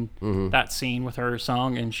watching that scene with her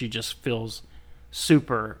song, and she just feels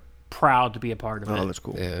super proud to be a part of it. Oh, that's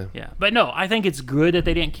cool. Yeah. But no, I think it's good that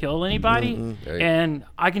they didn't kill anybody. And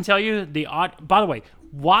I can tell you, by the way,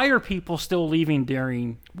 why are people still leaving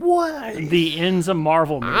during the ends of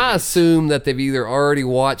Marvel movies? I assume that they've either already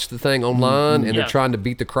watched the thing online and they're trying to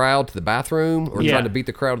beat the crowd to the bathroom or trying to beat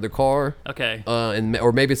the crowd to their car. Okay.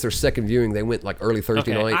 Or maybe it's their second viewing. They went like early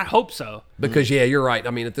Thursday night. I hope so. Because, you're right. I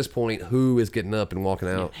mean, at this point, who is getting up and walking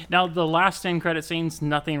out? Now, the last 10 credit scenes,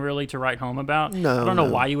 nothing really to write home about. No. I don't know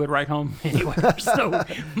why you would write home anywhere. So,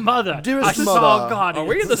 mother, Dearest I mother. saw God. Are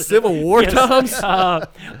we in the Civil War times?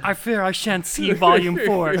 I fear I shan't see Volume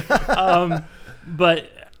 4. But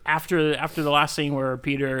after the last scene where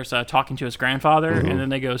Peter's talking to his grandfather, and then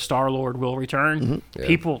they go, Star-Lord will return,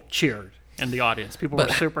 people cheered in the audience. People were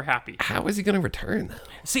super happy. How is he going to return, though?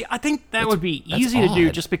 See, I think that would be easy to do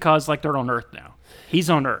just because, like, they're on Earth now. He's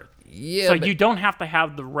on Earth. Yeah, so you don't have to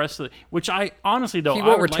have the rest of which I honestly, though, he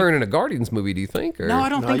won't return in a Guardians movie, do you think? Or? No, I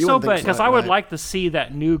don't think you so, wouldn't but think because so, I would right. like to see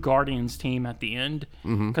that new Guardians team at the end.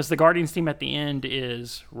 Because the Guardians team at the end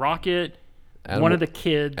is Rocket, one of the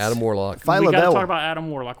kids. Adam Warlock. We got to talk about Adam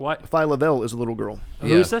Warlock. What? Phi Lavelle is a little girl.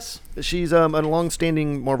 Who's this? She's a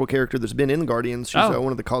long-standing Marvel character that's been in the Guardians. She's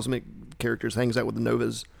one of the cosmic characters, hangs out with the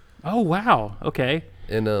Novas. Oh, wow. Okay.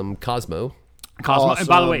 And Cosmo. Awesome. And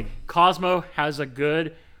by the way, Cosmo has a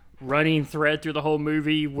good running thread through the whole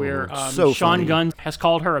movie where so Sean funny. Gunn has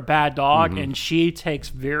called her a bad dog, and she takes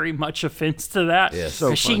very much offense to that. Yes. So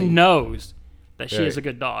because she funny. knows that she is a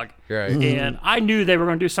good dog. Right. And I knew they were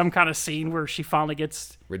going to do some kind of scene where she finally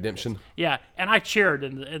gets redemption. Yeah, and I cheered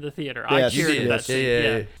in the theater. I Yes, cheered you in that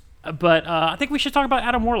did. scene. Yeah. But I think we should talk about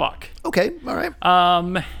Adam Warlock. Okay, all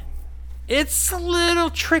right. It's a little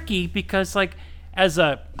tricky because, like, as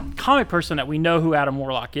a comic person that we know who Adam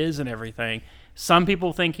Warlock is and everything, some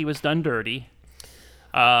people think he was done dirty.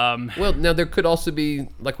 Well, now there could also be,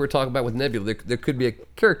 like we're talking about with Nebula, there could be a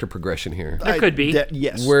character progression here. There could be.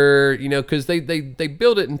 Yes. Where, because they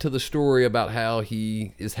build it into the story about how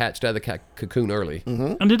he is hatched out of the cocoon early.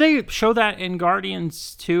 Mm-hmm. And did they show that in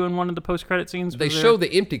Guardians 2 in one of the post-credit scenes? They show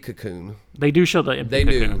the empty cocoon. They do show the empty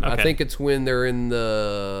They cocoon. do. Okay. I think it's when they're in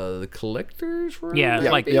the collector's room. Yeah,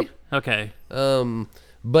 like, Yep. okay.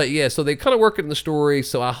 But yeah, so they kind of work it in the story.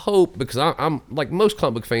 So I hope, because I'm like most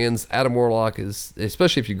comic book fans, Adam Warlock is,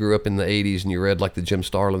 especially if you grew up in the '80s and you read like the Jim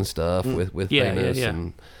Starlin stuff with Yeah, Thanos,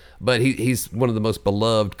 yeah. but he's one of the most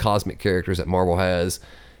beloved cosmic characters that Marvel has.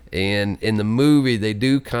 And in the movie, they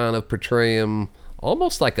do kind of portray him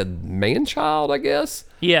almost like a man-child, I guess.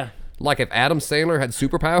 Yeah. Like if Adam Sandler had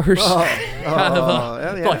superpowers,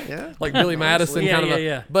 like Billy Madison, Yeah, kind of.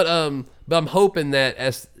 yeah. But I'm hoping that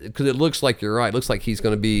because it looks like you're right. It looks like he's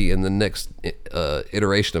going to be in the next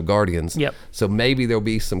iteration of Guardians. Yep. So maybe there'll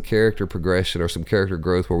be some character progression or some character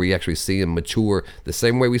growth where we actually see him mature the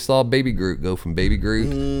same way we saw Baby Groot go from Baby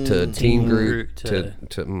Groot to Teen Groot to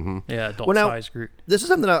adult size Groot. This is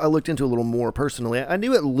something I looked into a little more personally. I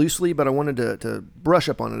knew it loosely, but I wanted to brush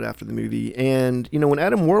up on it after the movie. And, when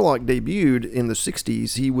Adam Warlock debuted in the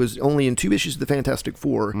 60s, he was only in 2 issues of the Fantastic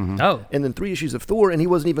Four. Oh. And then 3 issues of Thor, and he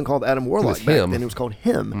wasn't even called Adam Warlock back him. then. It was called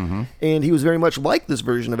him. And he was very much like this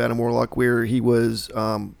version of Adam Warlock where he was...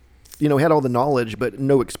 had all the knowledge but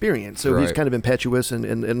no experience. So he's Right. kind of impetuous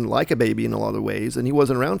and like a baby in a lot of ways. And he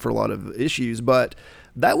wasn't around for a lot of issues, but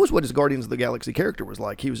that was what his Guardians of the Galaxy character was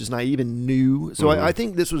like. He was just naive and new. So I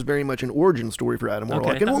think this was very much an origin story for Adam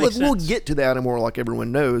Warlock. that And makes we'll sense. get to the Adam Warlock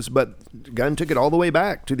everyone knows, but Gunn took it all the way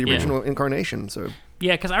back to the original incarnation. So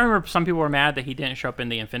Yeah, because I remember some people were mad that he didn't show up in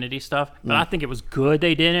the Infinity stuff, but I think it was good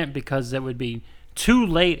they didn't because it would be too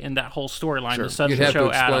late in that whole storyline to You'd suddenly have to show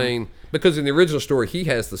explain because in the original story he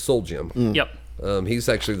has the soul gem. Adam. Yep. He's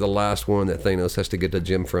actually the last one that Thanos has to get the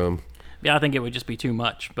gem from. Yeah, I think it would just be too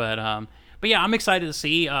much, but yeah, I'm excited to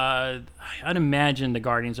see. I'd imagine the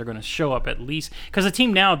Guardians are going to show up at least because the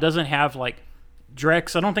team now doesn't have like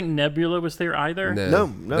Drex. I don't think Nebula was there either. no.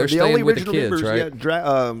 They're The only staying with the original kids, members,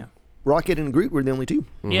 right? Rocket and Groot were the only two.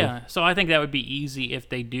 Yeah, so I think that would be easy if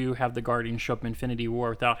they do have the Guardians show up in Infinity War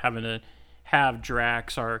without having to have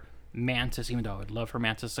Drax or Mantis, even though I would love for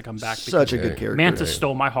Mantis to come back. Such a because good character. Mantis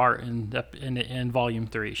stole my heart in Volume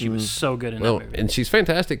 3. She was so good in that movie. And she's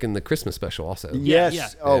fantastic in the Christmas special also. Yes. Yeah.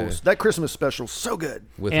 Oh, that Christmas special, so good.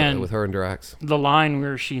 With And- her and Drax. The line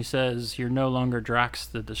where she says, "You're no longer Drax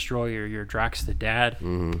the Destroyer, you're Drax the Dad."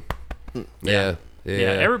 Yeah.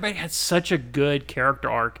 Everybody had such a good character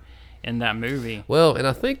arc in that movie. Well, and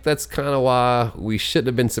I think that's kind of why we shouldn't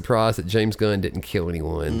have been surprised that James Gunn didn't kill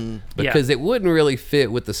anyone because it wouldn't really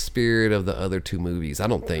fit with the spirit of the other two movies. I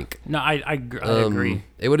don't think. No, I agree.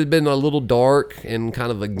 It would have been a little dark and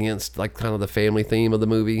kind of against like kind of the family theme of the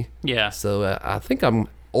movie. Yeah. So I think I'm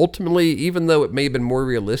ultimately, even though it may have been more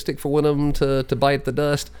realistic for one of them to bite the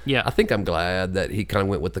dust. Yeah. I think I'm glad that he kind of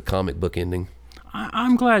went with the comic book ending.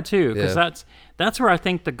 I'm glad too because Yeah. that's where I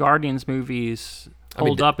think the Guardians movies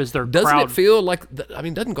hold up is their Doesn't crowd. it feel like?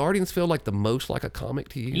 Doesn't Guardians feel like the most like a comic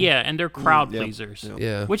to you? Yeah, and they're crowd pleasers.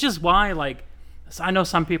 Yeah. Which is why, like, I know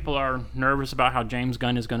some people are nervous about how James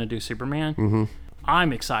Gunn is going to do Superman.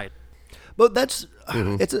 I'm excited. But that's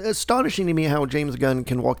it's astonishing to me how James Gunn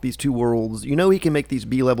can walk these two worlds. He can make these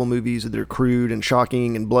B-level movies that are crude and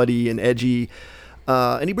shocking and bloody and edgy.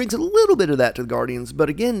 And he brings a little bit of that to the Guardians. But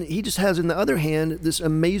again, he just has, in the other hand, this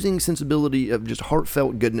amazing sensibility of just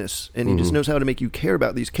heartfelt goodness. And he just knows how to make you care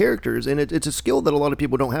about these characters. And it's a skill that a lot of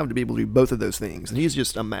people don't have to be able to do both of those things. And he's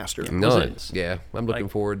just a master. No, yeah, I'm looking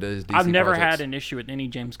forward to his DC I've never projects. had an issue with any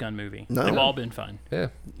James Gunn movie. No. They've all been fun. Yeah.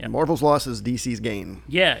 Marvel's loss is DC's gain.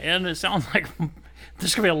 Yeah, and it sounds like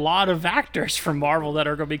there's going to be a lot of actors from Marvel that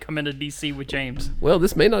are going to be coming to DC with James. Well,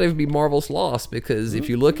 this may not even be Marvel's loss because if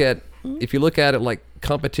you look at it like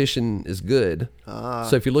competition is good.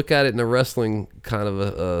 So if you look at it in a wrestling kind of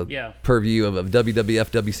a purview of WWF,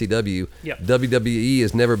 WCW, WWE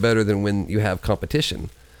is never better than when you have competition.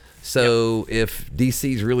 So if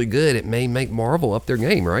DC's really good, it may make Marvel up their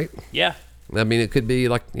game, right? Yeah. I mean, it could be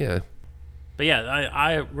like, But yeah,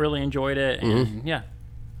 I really enjoyed it, and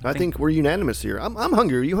I think we're unanimous here. I'm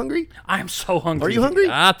hungry. Are you hungry? I'm so hungry. Are you hungry?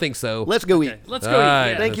 I think so. Let's go eat. Let's go All eat. right.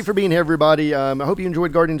 Yeah. Thank you for being here, everybody. I hope you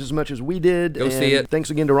enjoyed Guardians as much as we did. Go see it. Thanks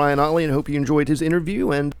again to Ryan Ottley, and hope you enjoyed his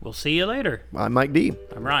interview. And We'll see you later. I'm Mike D.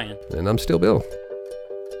 I'm Ryan. And I'm still Bill.